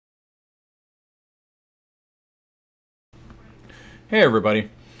Hey everybody!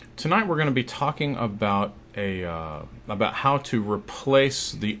 Tonight we're going to be talking about about how to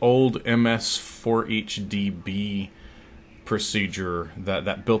replace the old MS for each DB procedure,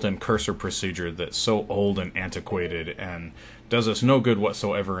 that built-in cursor procedure that's so old and antiquated and does us no good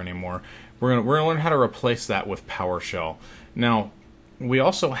whatsoever anymore. We're gonna learn how to replace that with PowerShell. Now, we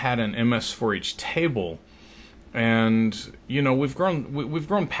also had an MS for each table. And we've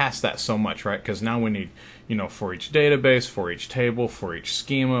grown past that so much, right? Because now we need for each database, for each table, for each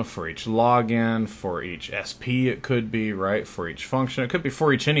schema, for each login, for each SP it could be, right? For each function, it could be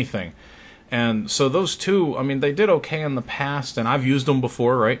for each anything. And so those two, I mean, they did okay in the past, and I've used them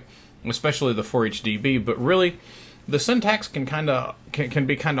before, right? Especially the for each DB. But really, the syntax can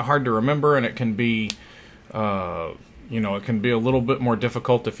be kind of hard to remember, and it can be it can be a little bit more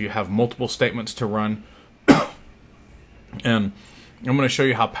difficult if you have multiple statements to run. And I'm going to show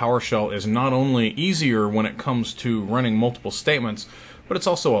you how PowerShell is not only easier when it comes to running multiple statements, but it's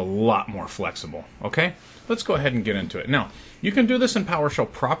also a lot more flexible. Okay? Let's go ahead and get into it. Now, you can do this in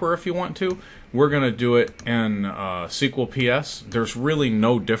PowerShell proper if you want to. We're going to do it in SQL PS. There's really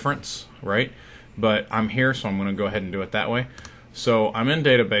no difference, right? But I'm here, so I'm going to go ahead and do it that way. So I'm in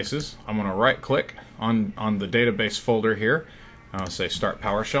Databases. I'm going to right-click on the database folder here. I'll say Start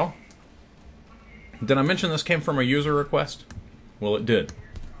PowerShell. Did I mention this came from a user request? Well, it did.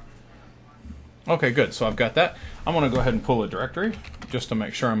 Okay, good. So I've got that. I'm going to go ahead and pull a directory just to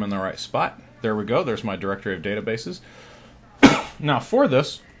make sure I'm in the right spot. There we go. There's my directory of databases. Now, for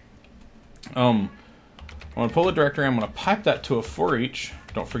this, I'm going to pull a directory. I'm going to pipe that to a for each.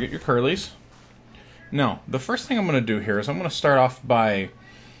 Don't forget your curlies. Now, the first thing I'm going to do here is I'm going to start off by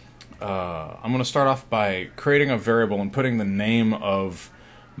creating a variable and putting the name of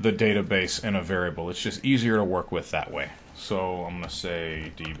the database in a variable. It's just easier to work with that way. So I'm going to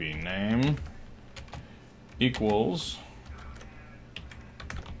say db name equals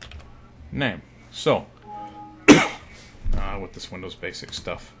name. So with this Windows Basic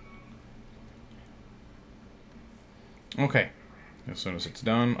stuff. Okay, as soon as it's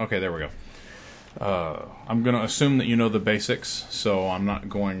done. Okay, there we go. I'm going to assume that you know the basics, so I'm not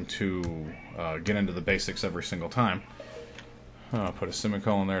going to get into the basics every single time. I'll put a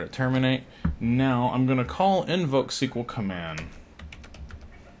semicolon there to terminate. Now I'm going to call invoke SQL command.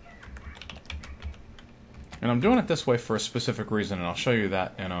 And I'm doing it this way for a specific reason, and I'll show you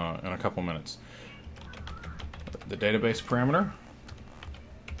that in a couple minutes. The database parameter.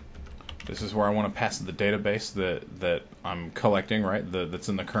 This is where I want to pass the database that I'm collecting, right? That's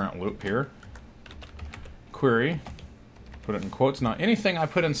in the current loop here. Query. Put it in quotes. Now anything I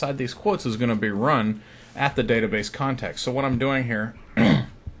put inside these quotes is going to be run at the database context. So what I'm doing here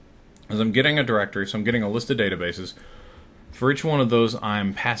is I'm getting a directory, so I'm getting a list of databases. For each one of those,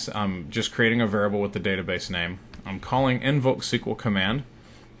 I'm just creating a variable with the database name. I'm calling invoke SQL command,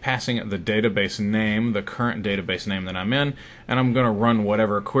 passing it the database name, the current database name that I'm in, and I'm going to run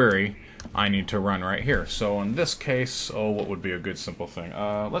whatever query I need to run right here. So in this case, what would be a good simple thing?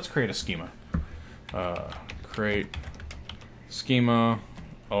 Let's create a schema. Create schema.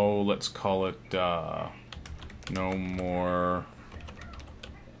 Let's call it no more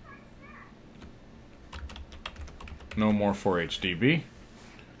for HDB.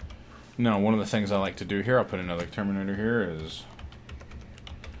 Now, one of the things I like to do here, I'll put another terminator here, is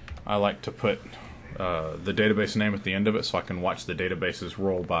I like to put the database name at the end of it so I can watch the databases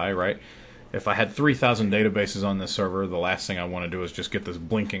roll by, right? If I had 3,000 databases on this server, the last thing I want to do is just get this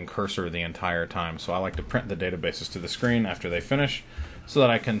blinking cursor the entire time. So I like to print the databases to the screen after they finish so that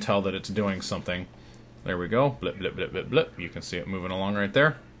I can tell that it's doing something. There we go. Blip, blip, blip, blip, blip. You can see it moving along right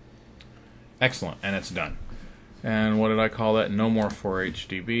there. Excellent. And it's done. And what did I call that? No more for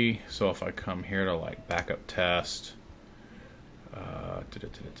HDB. So if I come here to like backup test,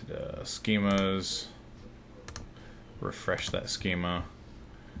 schemas, refresh that schema,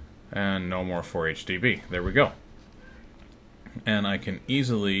 and no more for HDB. There we go. And I can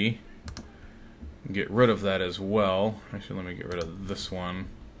easily get rid of that as well. Actually, let me get rid of this one.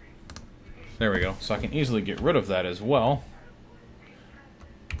 There we go. So I can easily get rid of that as well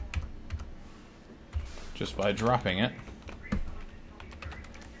just by dropping it.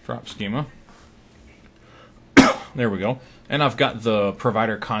 Drop schema. There we go. And I've got the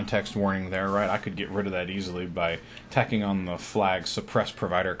provider context warning there, right? I could get rid of that easily by tacking on the flag suppress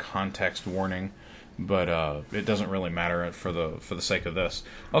provider context warning, but it doesn't really matter for the sake of this.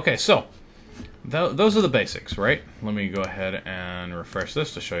 Okay, so those are the basics, right? Let me go ahead and refresh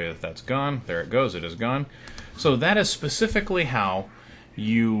this to show you that that's gone. There it goes. It is gone. So that is specifically how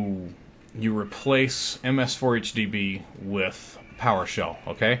you replace MS4HDB with PowerShell.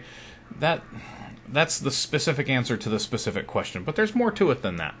 Okay, that that's the specific answer to the specific question. But there's more to it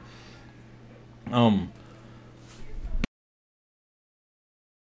than that.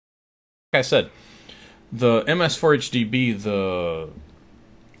 Like I said, the MS4HDB,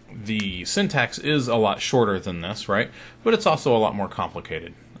 the syntax is a lot shorter than this, right? But it's also a lot more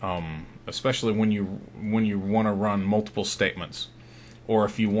complicated, especially when you want to run multiple statements, or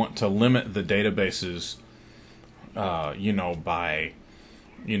if you want to limit the databases, by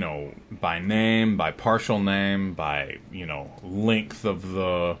name, by partial name, by length of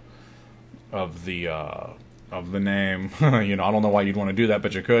the name. I don't know why you'd want to do that,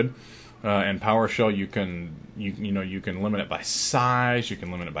 but you could. In PowerShell, you can limit it by size, you can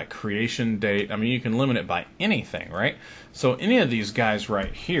limit it by creation date. I mean, you can limit it by anything, right? So any of these guys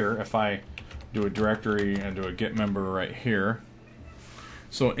right here, if I do a directory and do a get member right here,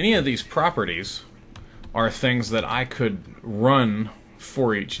 so any of these properties are things that I could run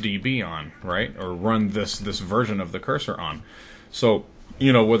for each DB on, right? Or run this version of the cursor on. So,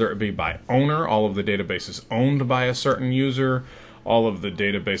 whether it be by owner, all of the databases owned by a certain user, all of the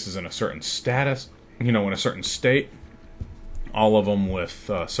databases in a certain status, in a certain state, all of them with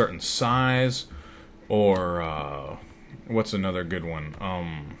a certain size, or what's another good one?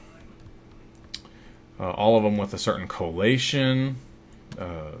 All of them with a certain collation,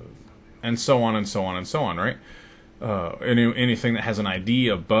 and so on and so on and so on, right? Anything that has an ID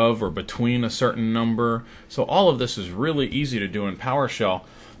above or between a certain number. So all of this is really easy to do in PowerShell.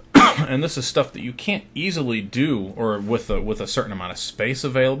 And this is stuff that you can't easily do, or with a certain amount of space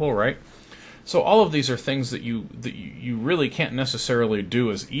available, right? So all of these are things that you really can't necessarily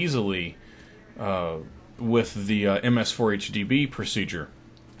do as easily with the MS4HDB procedure.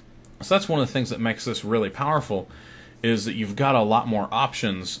 So that's one of the things that makes this really powerful, is that you've got a lot more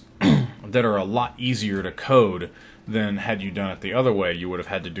options that are a lot easier to code than had you done it the other way. You would have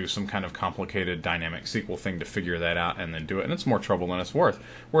had to do some kind of complicated dynamic SQL thing to figure that out and then do it, and it's more trouble than it's worth.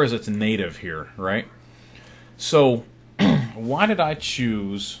 Whereas it's native here, right? So why did I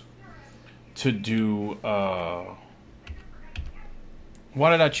choose to do invoke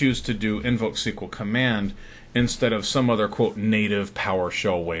SQL command instead of some other quote native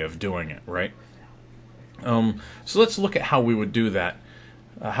PowerShell way of doing it, right? So let's look at how we would do that,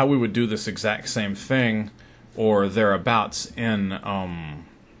 how we would do this exact same thing or thereabouts in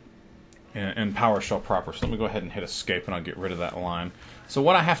PowerShell proper. So let me go ahead and hit escape and I'll get rid of that line. So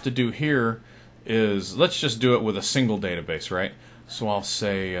what I have to do here is, let's just do it with a single database, right? So I'll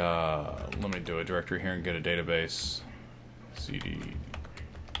say, let me do a directory here and get a database, cd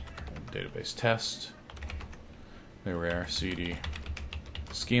database test. There we are, cd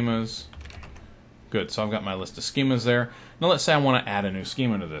schemas. Good, so I've got my list of schemas there. Now let's say I want to add a new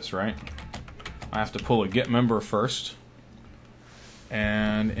schema to this, right? I have to pull a get member first.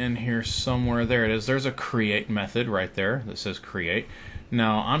 And in here somewhere, there it is, there's a create method right there that says create.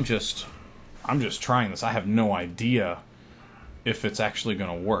 Now I'm just trying this. I have no idea if it's actually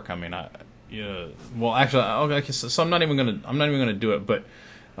going to work. I mean, well, actually, okay, so I'm not even gonna do it, but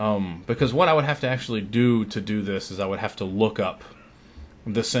because what I would have to actually do to do this is I would have to look up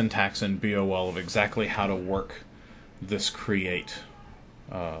the syntax in BOL of exactly how to work this create,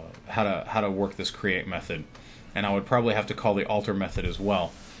 how to work this create method, and I would probably have to call the alter method as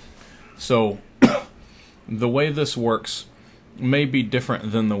well. So the way this works may be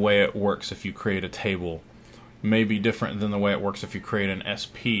different than the way it works if you create a table, may be different than the way it works if you create an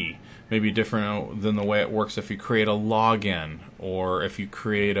SP, may be different than the way it works if you create a login, or if you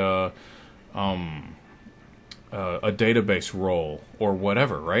create a database role, or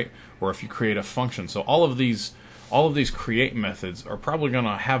whatever, right? Or if you create a function. So all of these create methods are probably going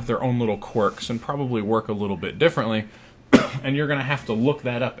to have their own little quirks and probably work a little bit differently, and you're going to have to look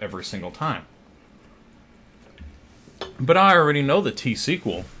that up every single time. But I already know the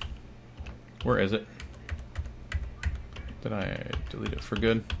T-SQL. Where is it? Did I delete it for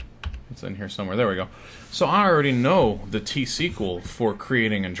good? It's in here somewhere. There we go. So I already know the T-SQL for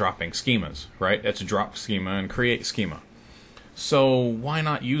creating and dropping schemas, right? It's drop schema and create schema. So why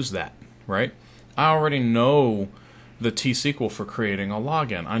not use that, right? I already know the T-SQL for creating a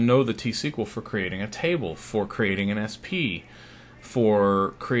login. I know the T-SQL for creating a table, for creating an SP,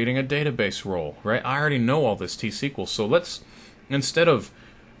 for creating a database role, right? I already know all this T-SQL. So let's, instead of,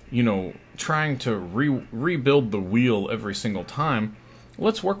 trying to rebuild the wheel every single time,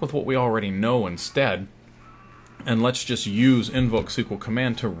 let's work with what we already know instead, and let's just use invoke SQL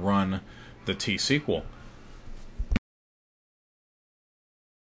command to run the T-SQL.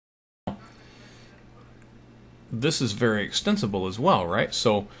 This is very extensible as well, right?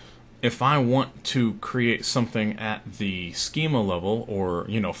 So if I want to create something at the schema level, or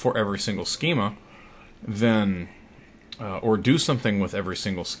for every single schema, then or do something with every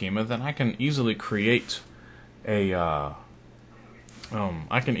single schema, then I can easily create a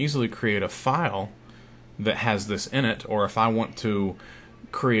file that has this in it. Or if I want to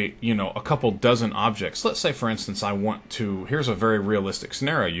create, a couple dozen objects. Let's say, for instance, I want to. Here's a very realistic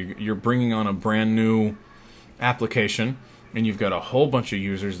scenario. You're bringing on a brand new application, and you've got a whole bunch of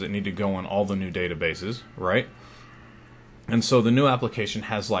users that need to go on all the new databases, right? And so the new application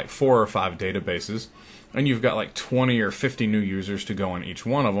has like 4 or 5 databases, and you've got like 20 or 50 new users to go on each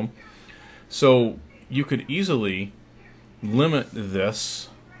one of them. So you could easily limit this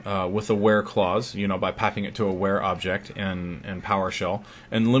with a where clause, by piping it to a where object in PowerShell,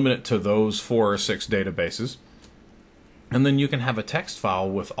 and limit it to those 4 or 6 databases. And then you can have a text file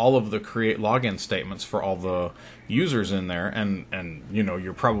with all of the create login statements for all the users in there, and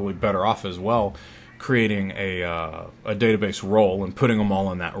you're probably better off as well creating a database role and putting them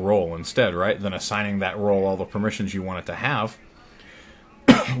all in that role instead, right? Than assigning that role all the permissions you want it to have.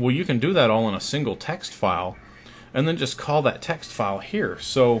 Well, you can do that all in a single text file, and then just call that text file here.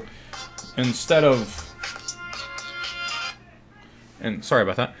 So instead of, sorry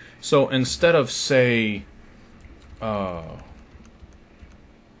about that. So instead of, say,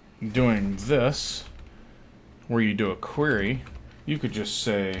 doing this, where you do a query, you could just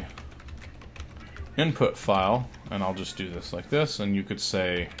say input file, and I'll just do this like this, and you could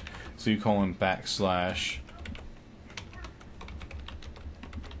say //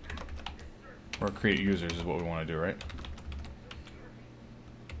 or create users is what we want to do, right?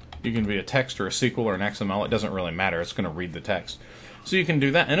 You can be a text or a SQL or an XML, it doesn't really matter, it's going to read the text. So you can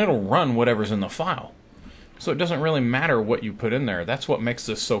do that, and it'll run whatever's in the file. So it doesn't really matter what you put in there. That's what makes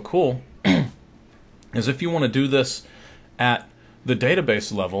this so cool, is if you want to do this at the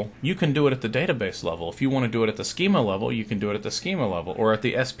database level, you can do it at the database level. If you want to do it at the schema level, you can do it at the schema level, or at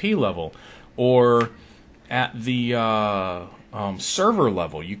the SP level, or at the server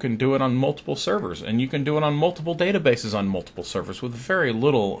level. You can do it on multiple servers, and you can do it on multiple databases on multiple servers with very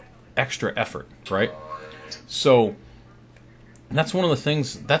little extra effort, right? So that's one of the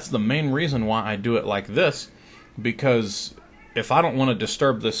things, that's the main reason why I do it like this, because if I don't want to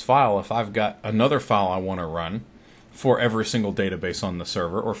disturb this file, if I've got another file I want to run for every single database on the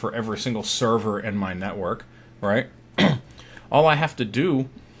server, or for every single server in my network, right? All I have to do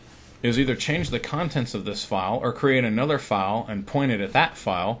is either change the contents of this file or create another file and point it at that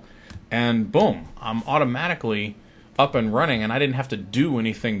file, and boom, I'm automatically up and running, and I didn't have to do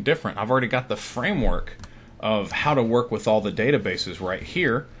anything different. I've already got the framework of how to work with all the databases right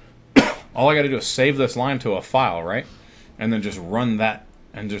here. All I got to do is save this line to a file, right? And then just run that,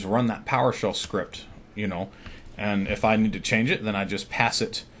 and just run that PowerShell script, And if I need to change it, then I just pass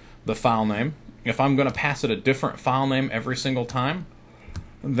it the file name. If I'm going to pass it a different file name every single time,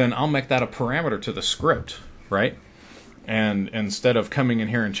 then I'll make that a parameter to the script, right? And instead of coming in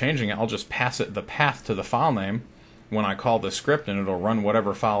here and changing it, I'll just pass it the path to the file name when I call the script, and it'll run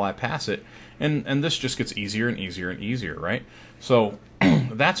whatever file I pass it. And this just gets easier and easier and easier, right? So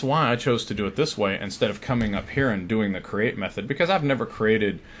that's why I chose to do it this way instead of coming up here and doing the create method, because I've never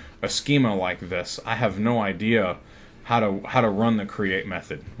created a schema like this. I have no idea how to run the create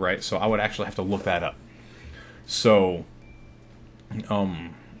method, right? So I would actually have to look that up. So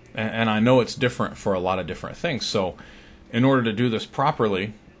and I know it's different for a lot of different things. So in order to do this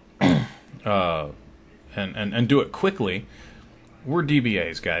properly and do it quickly, we're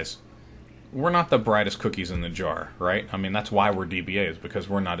DBAs, guys. We're not the brightest cookies in the jar, right? I mean, that's why we're DBAs, because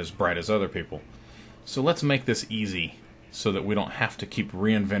we're not as bright as other people. So let's make this easy so that we don't have to keep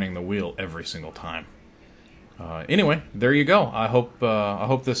reinventing the wheel every single time. Anyway, there you go. I hope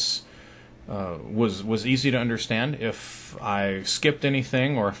this was easy to understand. If I skipped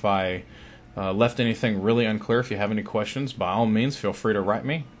anything, or if I left anything really unclear, if you have any questions, by all means, feel free to write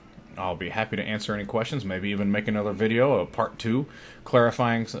me. I'll be happy to answer any questions, maybe even make another video, a part 2,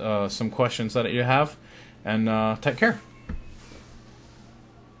 clarifying some questions that you have. And take care.